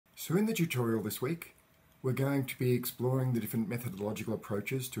So in the tutorial this week, we're going to be exploring the different methodological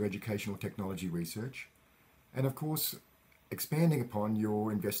approaches to educational technology research, and of course, expanding upon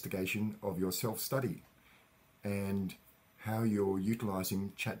your investigation of your self-study and how you're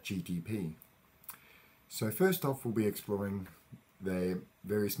utilizing ChatGTP. So first off, we'll be exploring the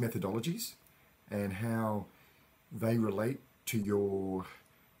various methodologies and how they relate to your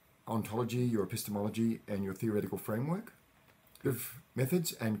ontology, your epistemology, and your theoretical framework of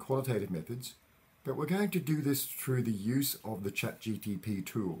methods and qualitative methods, but we're going to do this through the use of the ChatGTP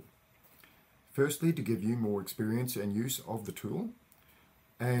tool. Firstly, to give you more experience and use of the tool,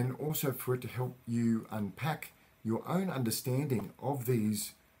 and also for it to help you unpack your own understanding of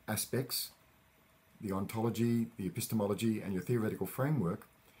these aspects, the ontology, the epistemology, and your theoretical framework,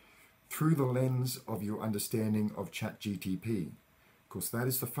 through the lens of your understanding of ChatGTP, because that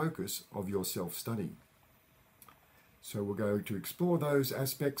is the focus of your self-study. So we're going to explore those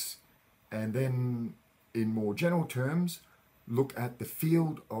aspects and then, in more general terms, look at the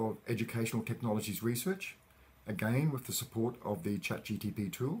field of educational technologies research, again with the support of the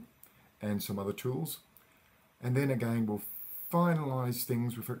ChatGTP tool and some other tools. And then again, we'll finalize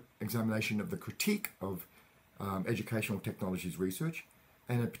things with an examination of the critique of educational technologies research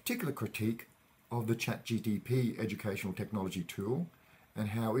and a particular critique of the ChatGTP educational technology tool and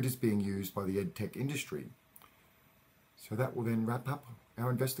how it is being used by the EdTech industry. So that will then wrap up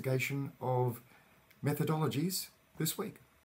our investigation of methodologies this week.